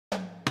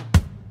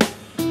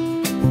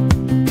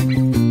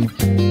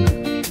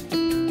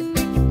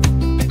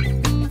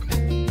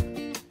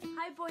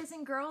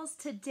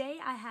today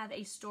I have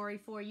a story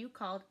for you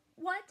called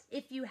What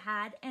If You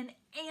Had an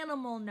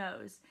Animal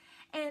Nose?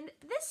 And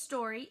this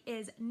story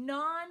is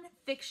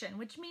non-fiction,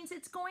 which means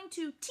it's going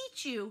to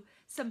teach you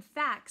some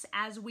facts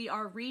as we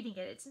are reading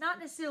it. It's not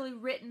necessarily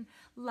written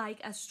like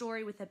a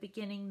story with a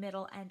beginning,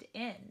 middle, and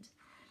end.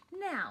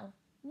 Now,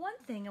 one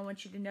thing I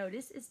want you to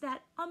notice is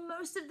that on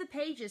most of the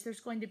pages,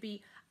 there's going to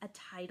be a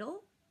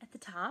title at the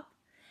top.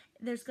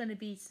 There's going to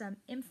be some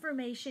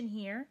information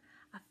here,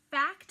 a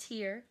fact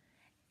here,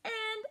 and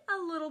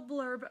a little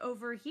blurb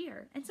over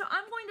here. And so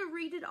I'm going to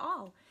read it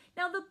all.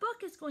 Now the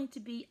book is going to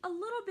be a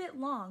little bit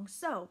long,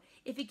 so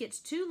if it gets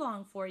too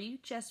long for you,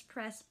 just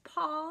press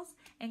pause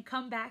and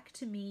come back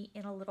to me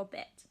in a little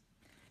bit.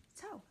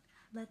 So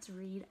let's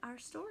read our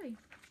story.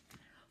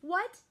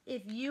 What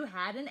If You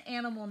Had an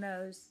Animal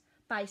Nose?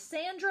 By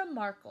Sandra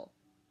Markle,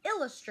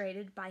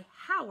 illustrated by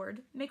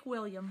Howard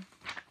McWilliam.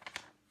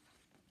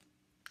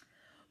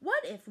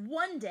 What if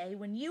one day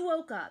when you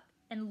woke up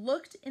and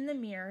looked in the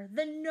mirror,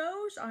 the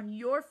nose on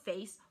your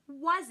face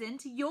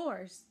wasn't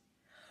yours?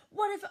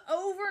 What if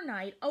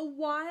overnight a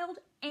wild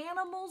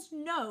animal's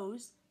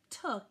nose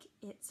took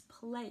its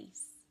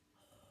place?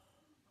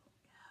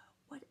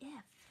 What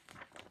if?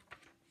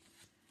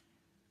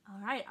 All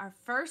right, our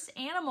first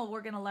animal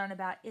we're going to learn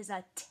about is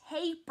a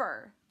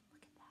tapir.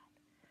 Look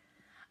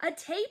at that. A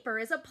tapir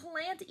is a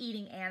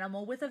plant-eating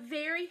animal with a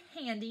very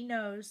handy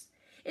nose.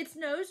 Its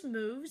nose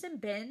moves and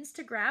bends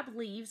to grab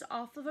leaves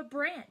off of a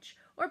branch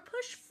or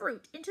push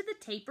fruit into the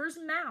tapir's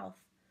mouth.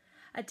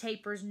 A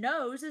tapir's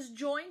nose is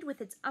joined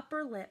with its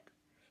upper lip.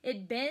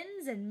 It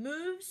bends and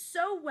moves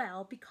so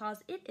well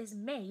because it is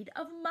made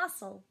of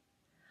muscle.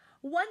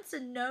 Once a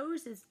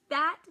nose is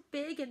that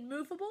big and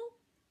movable,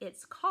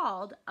 it's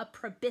called a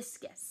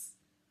proboscis.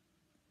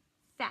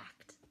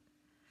 Fact: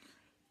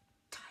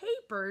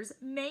 tapirs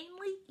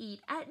mainly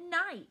eat at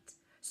night,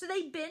 so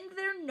they bend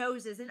their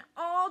noses in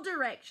all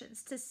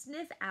directions to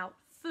sniff out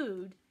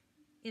food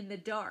in the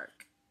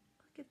dark.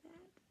 Look at that.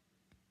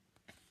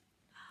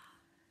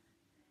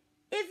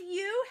 If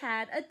you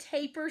had a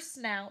tapir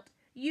snout,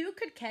 you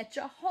could catch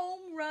a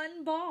home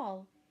run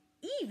ball,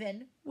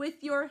 even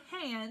with your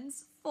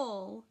hands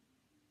full.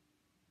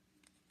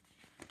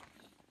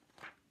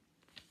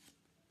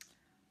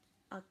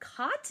 A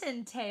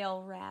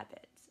cottontail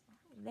rabbit.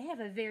 They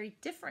have a very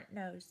different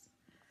nose.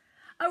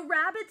 A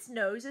rabbit's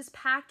nose is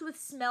packed with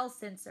smell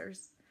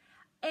sensors,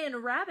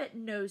 and rabbit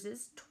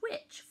noses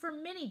twitch for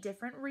many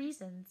different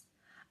reasons.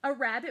 A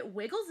rabbit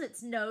wiggles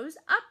its nose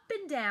up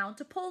and down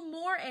to pull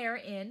more air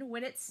in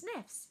when it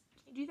sniffs.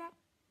 Can you do that?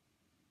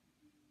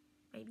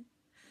 Maybe.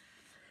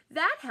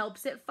 That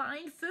helps it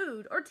find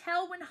food or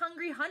tell when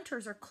hungry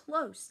hunters are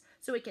close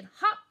so it can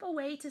hop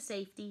away to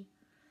safety.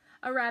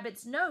 A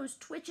rabbit's nose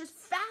twitches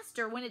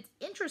faster when it's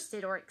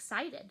interested or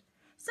excited,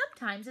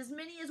 sometimes as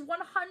many as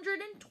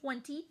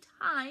 120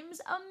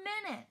 times a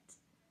minute.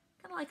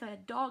 Kind of like a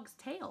dog's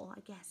tail, I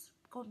guess,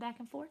 going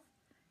back and forth.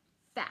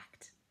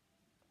 Fact: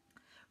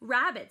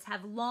 rabbits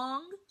have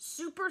long,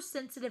 super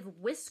sensitive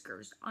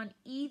whiskers on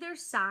either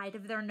side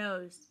of their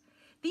nose.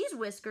 These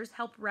whiskers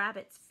help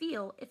rabbits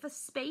feel if a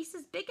space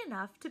is big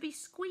enough to be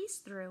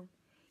squeezed through,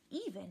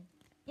 even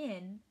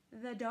in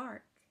the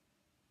dark.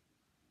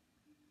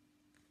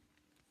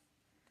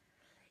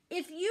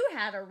 If you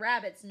had a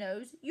rabbit's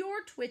nose,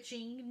 your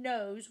twitching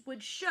nose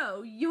would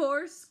show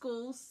your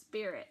school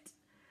spirit.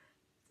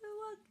 So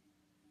look,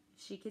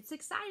 if she gets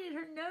excited,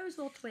 her nose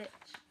will twitch.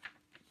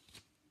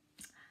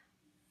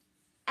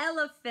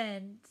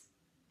 Elephant.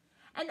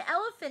 An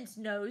elephant's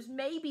nose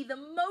may be the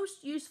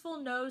most useful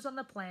nose on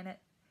the planet.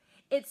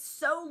 It's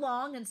so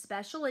long and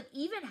special, it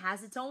even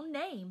has its own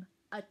name,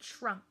 a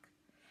trunk.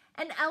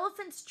 An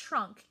elephant's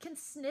trunk can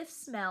sniff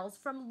smells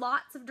from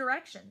lots of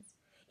directions,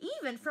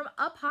 even from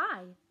up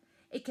high.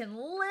 It can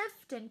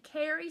lift and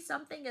carry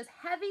something as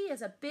heavy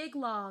as a big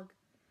log.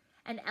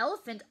 An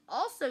elephant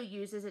also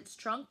uses its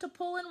trunk to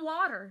pull in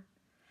water,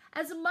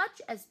 as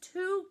much as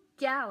 2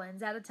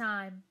 gallons at a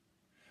time.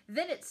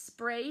 Then it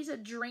sprays a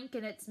drink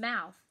in its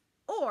mouth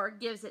or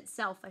gives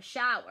itself a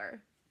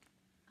shower.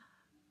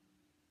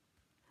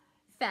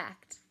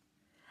 Fact: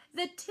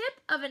 the tip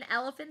of an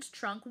elephant's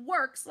trunk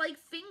works like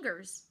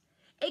fingers.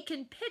 It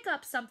can pick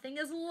up something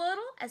as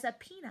little as a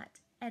peanut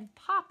and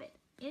pop it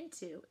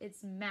into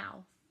its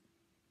mouth.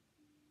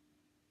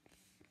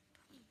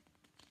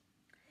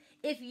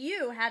 If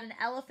you had an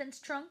elephant's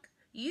trunk,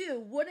 you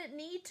wouldn't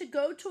need to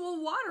go to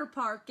a water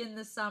park in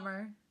the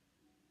summer.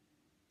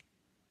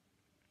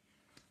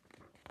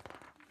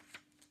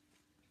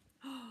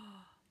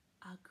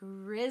 A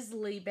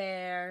grizzly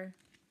bear.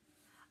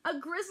 A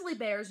grizzly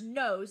bear's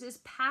nose is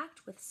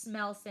packed with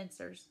smell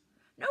sensors.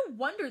 No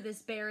wonder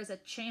this bear is a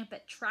champ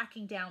at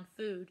tracking down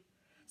food,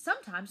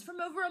 sometimes from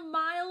over a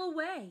mile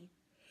away.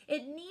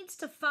 It needs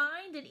to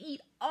find and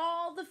eat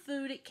all the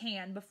food it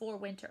can before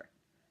winter.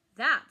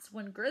 That's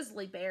when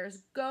grizzly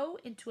bears go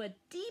into a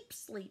deep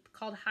sleep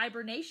called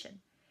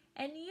hibernation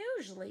and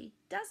usually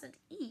doesn't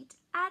eat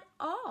at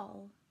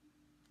all.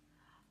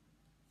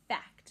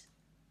 Fact: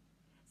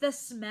 The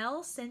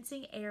smell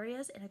sensing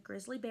areas in a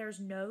grizzly bear's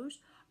nose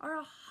are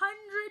 100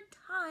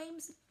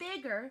 times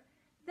bigger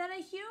than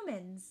a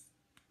human's.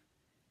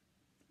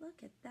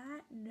 Look at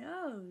that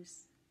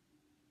nose.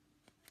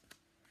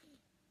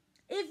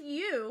 If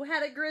you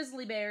had a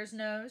grizzly bear's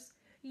nose,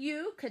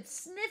 you could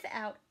sniff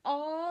out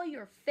all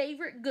your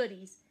favorite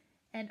goodies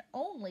and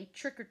only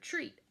trick or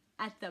treat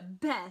at the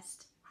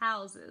best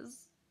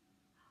houses.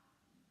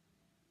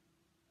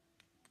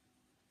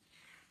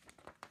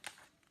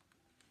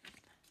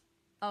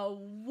 A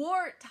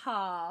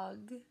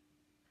warthog.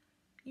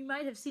 You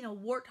might have seen a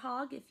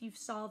warthog if you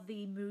saw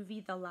the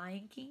movie The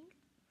Lion King.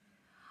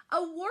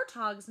 A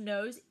warthog's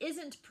nose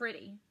isn't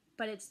pretty,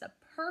 but it's the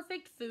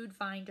perfect food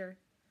finder.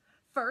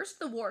 First,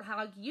 the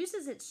warthog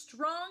uses its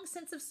strong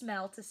sense of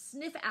smell to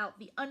sniff out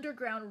the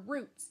underground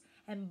roots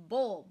and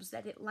bulbs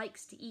that it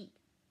likes to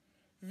eat.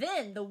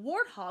 Then the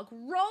warthog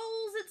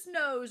rolls its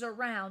nose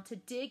around to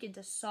dig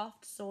into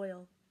soft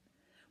soil,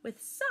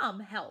 with some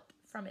help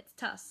from its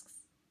tusks.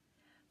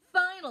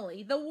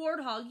 Finally, the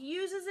warthog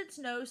uses its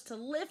nose to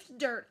lift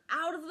dirt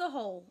out of the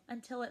hole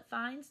until it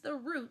finds the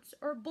roots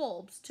or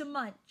bulbs to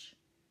munch.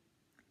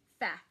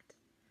 Fact: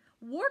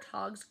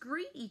 warthogs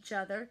greet each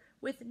other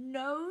with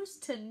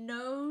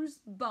nose-to-nose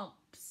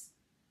bumps.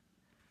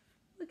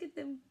 Look at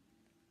them.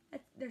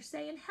 They're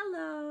saying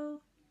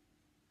hello.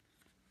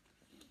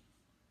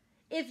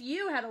 If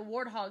you had a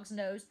warthog's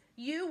nose,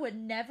 you would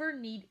never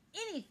need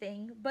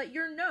anything but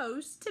your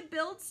nose to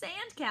build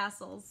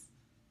sandcastles.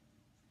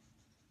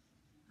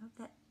 I hope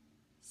that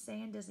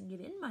sand doesn't get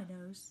in my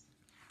nose.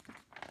 A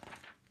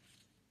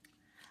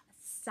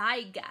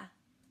saiga.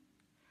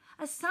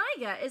 A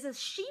saiga is a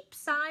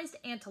sheep-sized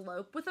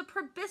antelope with a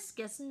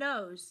proboscis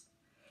nose.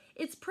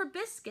 Its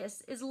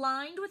proboscis is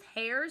lined with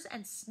hairs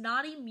and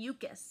snotty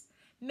mucus,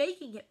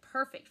 making it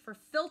perfect for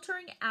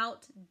filtering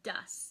out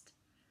dust.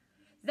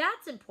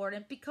 That's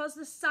important because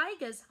the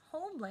saiga's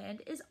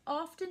homeland is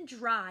often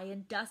dry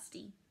and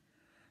dusty.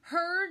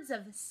 Herds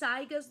of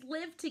saigas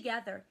live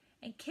together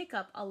and kick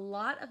up a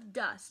lot of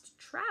dust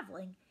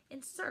traveling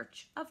in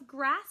search of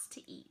grass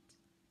to eat.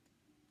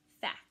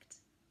 Fact: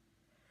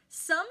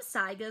 some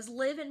saigas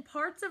live in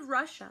parts of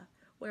Russia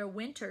where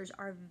winters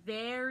are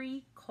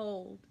very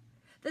cold.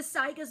 The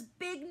saiga's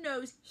big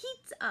nose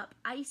heats up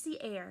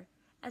icy air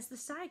as the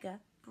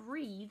saiga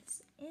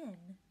breathes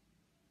in.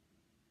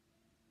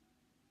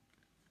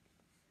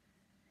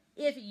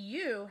 If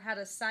you had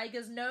a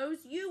saiga's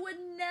nose, you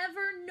would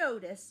never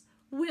notice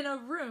when a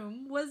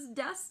room was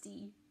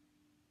dusty.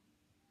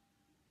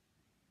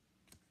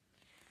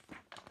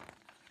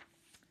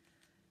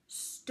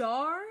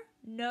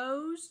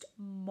 Star-nosed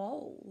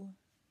mole.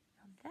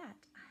 Now that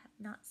I have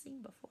not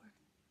seen before.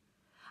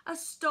 A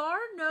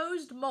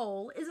star-nosed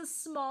mole is a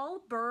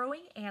small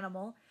burrowing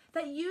animal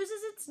that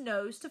uses its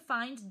nose to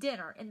find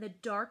dinner in the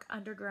dark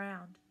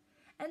underground,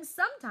 and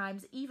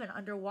sometimes even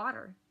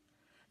underwater.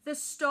 The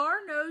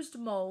star-nosed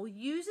mole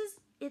uses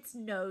its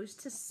nose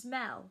to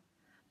smell,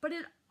 but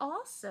it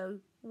also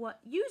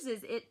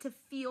uses it to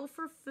feel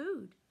for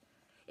food.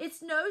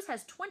 Its nose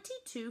has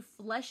 22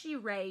 fleshy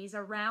rays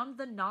around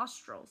the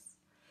nostrils.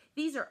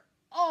 These are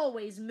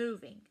always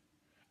moving,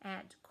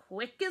 and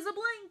quick as a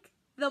blink,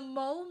 the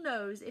mole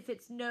knows if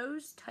its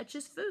nose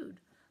touches food,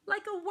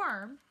 like a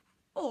worm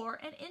or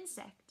an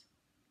insect.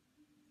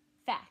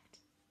 Fact: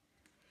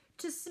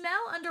 to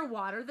smell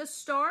underwater, the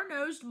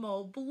star-nosed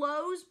mole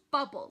blows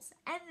bubbles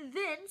and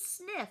then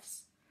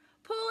sniffs,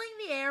 pulling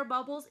the air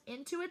bubbles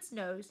into its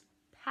nose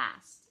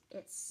past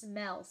its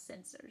smell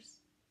sensors.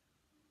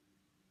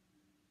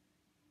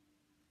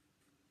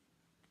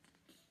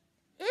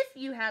 If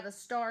you had a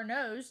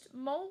star-nosed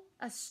mole's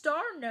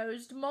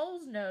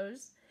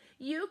nose,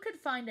 you could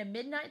find a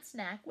midnight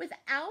snack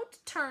without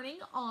turning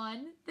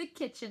on the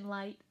kitchen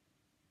light.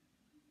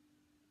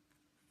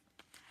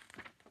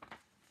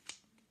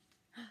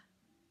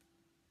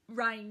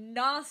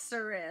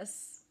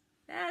 Rhinoceros.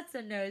 That's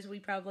a nose we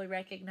probably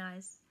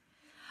recognize.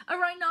 A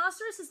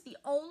rhinoceros is the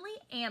only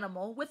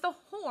animal with a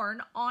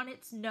horn on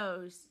its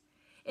nose.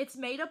 It's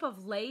made up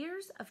of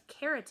layers of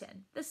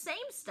keratin, the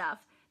same stuff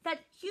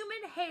that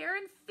human hair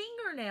and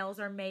fingernails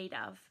are made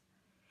of.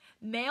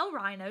 Male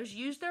rhinos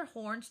use their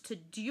horns to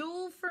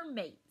duel for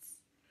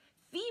mates.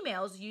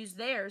 Females use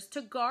theirs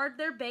to guard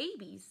their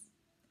babies.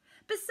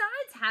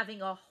 Besides having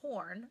a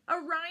horn, a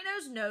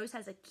rhino's nose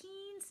has a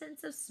keen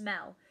sense of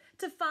smell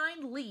to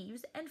find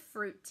leaves and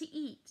fruit to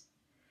eat.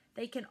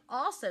 They can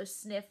also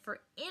sniff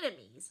for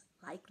enemies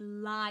like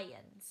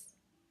lions.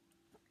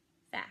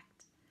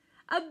 Fact: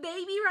 a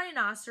baby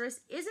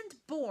rhinoceros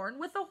isn't born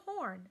with a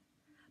horn,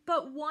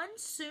 but one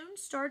soon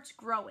starts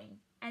growing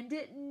and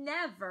it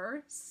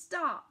never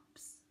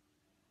stops.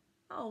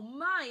 Oh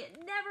my, it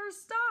never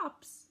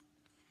stops.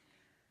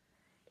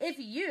 If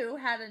you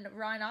had a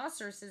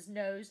rhinoceros's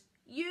nose,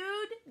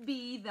 you'd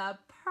be the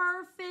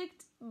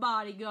perfect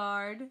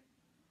bodyguard.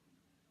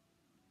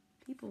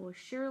 People will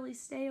surely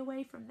stay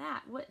away from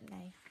that, wouldn't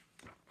they?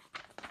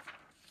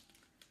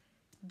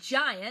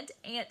 Giant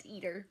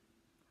anteater.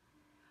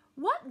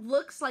 What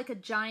looks like a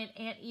giant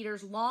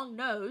anteater's long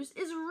nose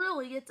is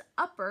really its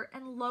upper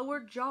and lower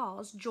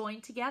jaws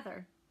joined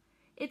together.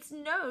 Its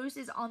nose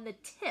is on the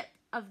tip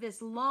of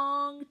this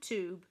long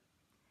tube.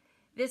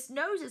 This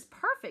nose is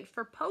perfect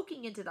for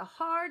poking into the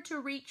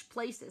hard-to-reach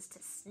places to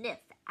sniff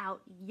out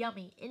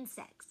yummy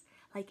insects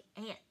like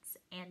ants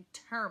and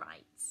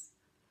termites.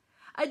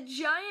 A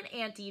giant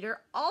anteater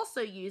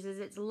also uses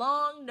its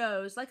long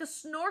nose like a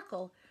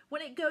snorkel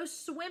when it goes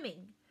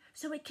swimming,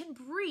 so it can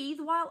breathe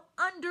while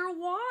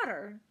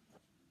underwater.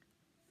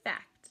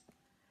 Fact: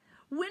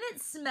 when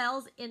it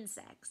smells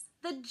insects,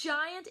 the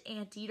giant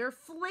anteater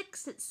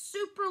flicks its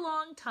super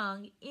long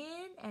tongue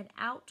in and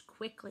out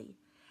quickly,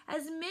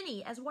 as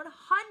many as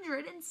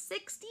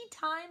 160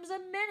 times a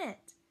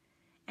minute,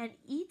 and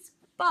eats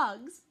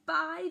bugs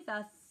by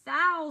the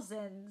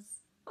thousands.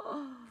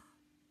 Oh,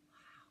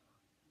 wow.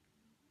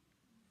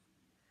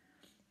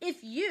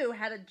 If you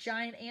had a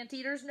giant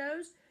anteater's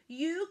nose,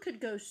 you could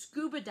go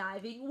scuba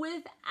diving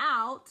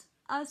without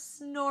a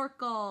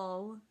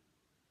snorkel.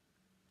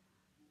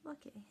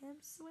 Look at him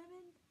swimming.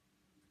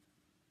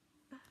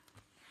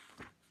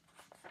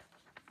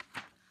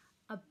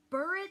 A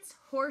Burrett's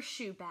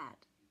horseshoe bat.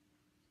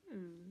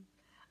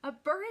 A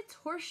Burrett's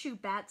horseshoe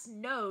bat's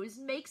nose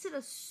makes it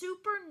a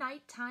super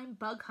nighttime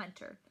bug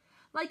hunter.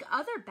 Like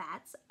other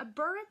bats, a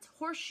Burrett's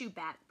horseshoe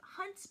bat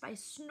hunts by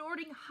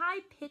snorting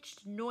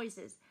high-pitched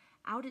noises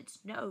out its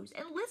nose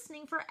and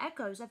listening for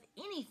echoes of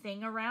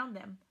anything around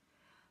them.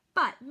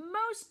 But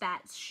most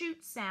bats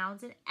shoot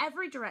sounds in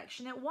every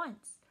direction at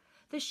once.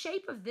 The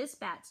shape of this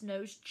bat's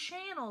nose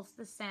channels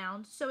the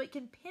sound so it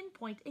can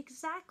pinpoint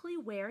exactly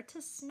where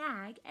to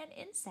snag an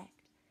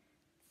insect.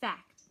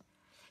 Fact: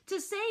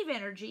 to save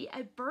energy,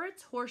 a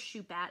Burrett's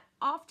horseshoe bat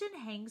often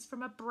hangs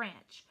from a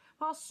branch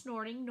while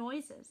snorting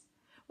noises.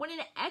 When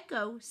an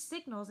echo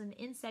signals an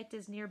insect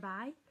is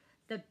nearby,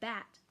 the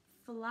bat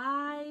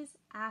flies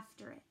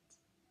after it.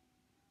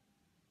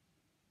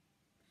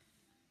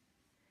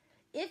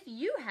 If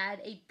you had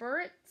a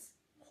Burrett's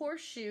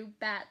horseshoe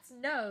bat's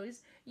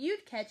nose,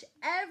 you'd catch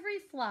every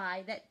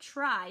fly that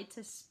tried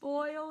to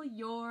spoil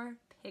your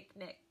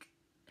picnic.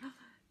 Look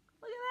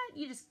at that.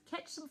 You just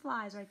catch some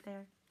flies right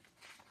there.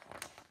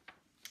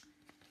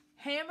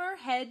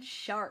 Hammerhead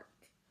shark.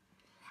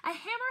 A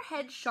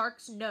hammerhead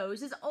shark's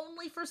nose is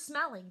only for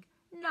smelling,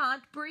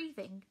 not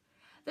breathing.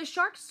 The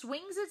shark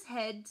swings its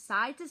head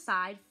side to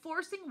side,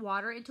 forcing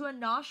water into a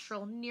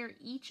nostril near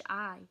each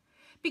eye.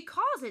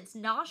 Because its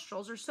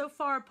nostrils are so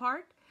far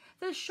apart,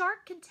 the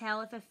shark can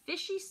tell if a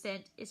fishy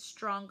scent is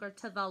stronger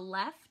to the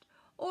left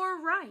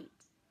or right.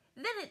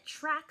 Then it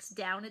tracks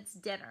down its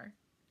dinner.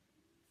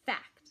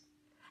 Fact: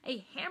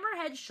 a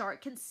hammerhead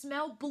shark can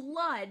smell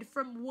blood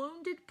from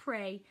wounded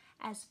prey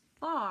as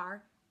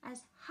far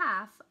as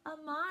half a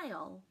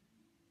mile.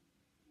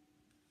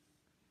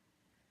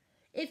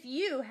 If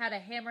you had a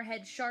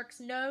hammerhead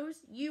shark's nose,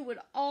 you would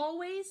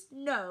always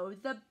know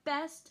the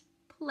best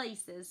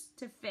places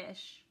to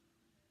fish.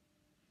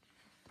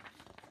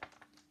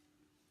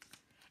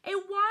 A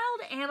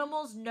wild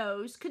animal's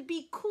nose could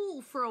be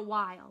cool for a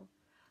while,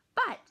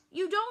 but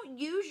you don't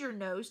use your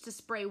nose to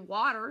spray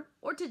water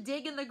or to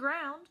dig in the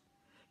ground.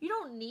 You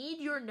don't need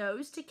your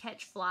nose to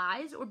catch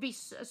flies or be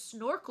a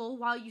snorkel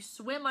while you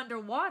swim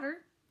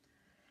underwater.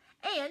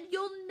 And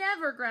you'll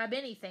never grab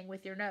anything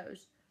with your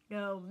nose,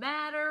 no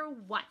matter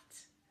what.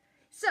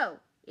 So,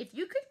 if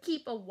you could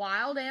keep a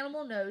wild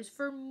animal nose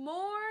for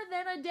more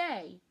than a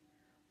day,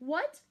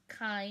 what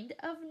kind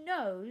of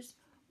nose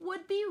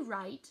would be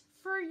right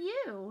for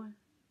you?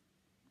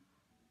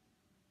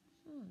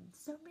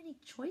 So many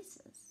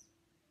choices.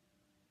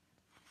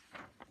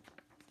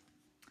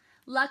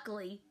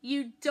 Luckily,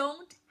 you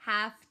don't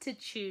have to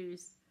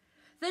choose.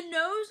 The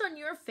nose on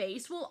your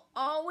face will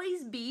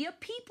always be a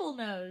people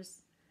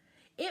nose.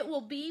 It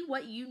will be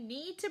what you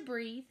need to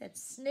breathe and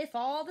sniff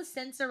all the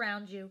scents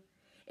around you.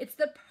 It's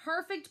the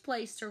perfect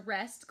place to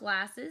rest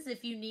glasses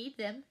if you need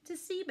them to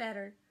see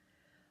better.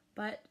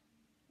 But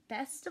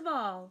best of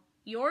all,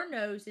 your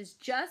nose is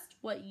just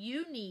what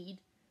you need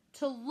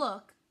to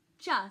look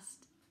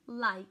just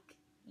like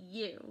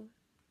you.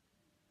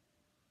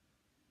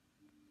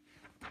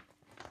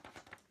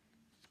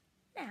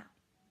 Now,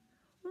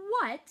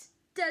 what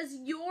does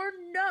your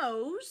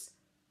nose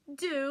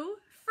do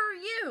for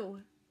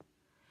you?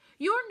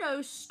 Your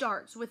nose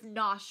starts with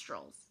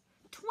nostrils,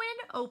 twin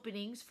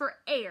openings for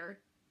air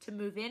to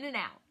move in and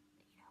out.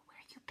 You know, where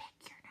you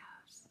pick your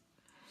nose.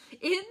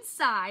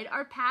 Inside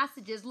are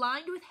passages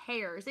lined with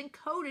hairs and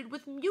coated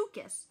with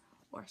mucus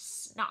or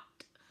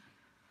snot.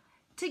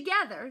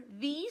 Together,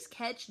 these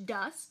catch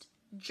dust,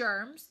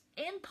 germs,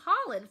 and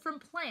pollen from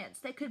plants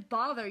that could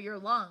bother your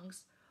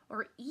lungs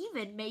or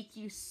even make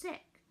you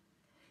sick.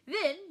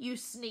 Then you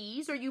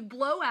sneeze or you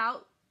blow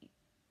out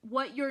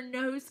what your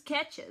nose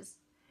catches.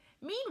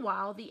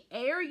 Meanwhile, the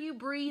air you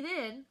breathe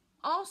in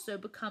also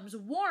becomes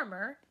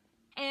warmer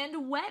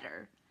and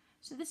wetter.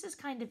 So this is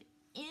kind of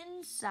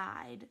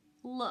inside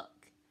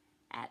look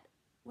at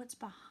what's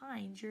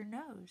behind your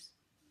nose.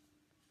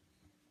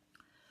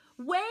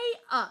 Way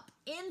up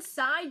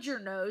inside your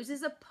nose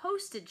is a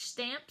postage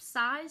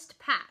stamp-sized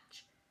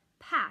patch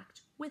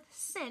packed with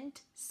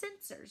scent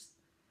sensors.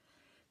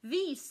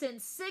 These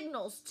send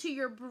signals to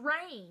your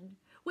brain,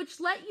 which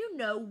let you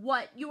know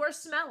what you are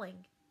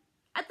smelling.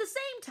 At the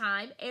same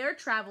time, air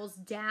travels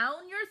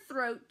down your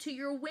throat to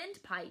your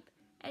windpipe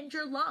and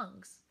your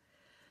lungs.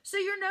 So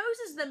your nose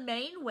is the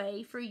main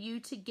way for you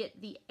to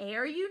get the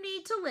air you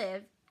need to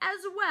live, as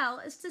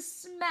well as to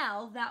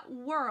smell that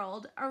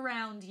world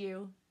around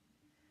you.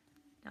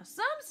 Now,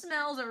 some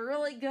smells are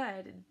really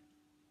good and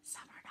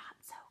some are not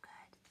so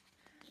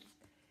good.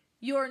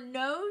 Your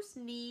nose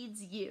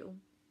needs you.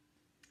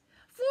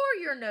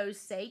 For your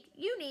nose's sake,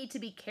 you need to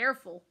be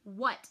careful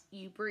what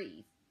you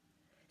breathe.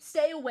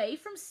 Stay away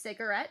from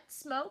cigarette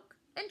smoke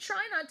and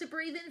try not to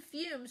breathe in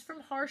fumes from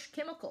harsh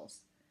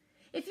chemicals.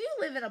 If you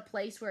live in a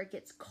place where it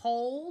gets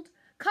cold,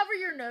 cover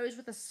your nose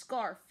with a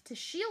scarf to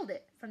shield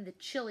it from the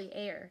chilly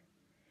air.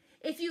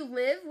 If you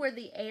live where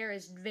the air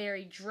is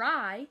very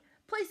dry,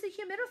 place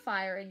a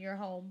humidifier in your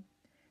home.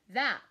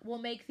 That will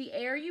make the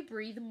air you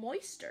breathe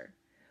moister,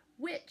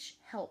 which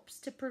helps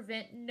to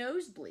prevent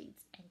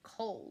nosebleeds and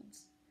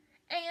colds.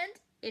 And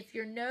if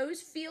your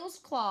nose feels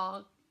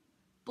clogged,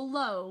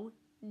 blow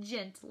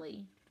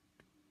gently.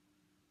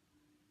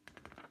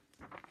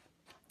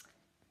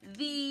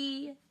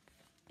 The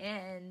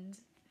end.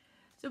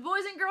 So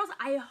boys and girls,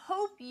 I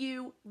hope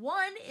you,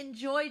 1,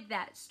 enjoyed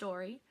that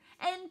story,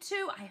 and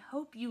 2, I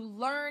hope you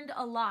learned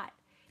a lot.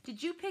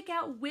 Did you pick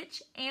out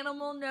which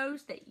animal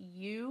nose that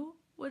you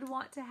would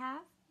want to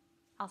have?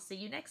 I'll see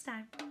you next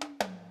time.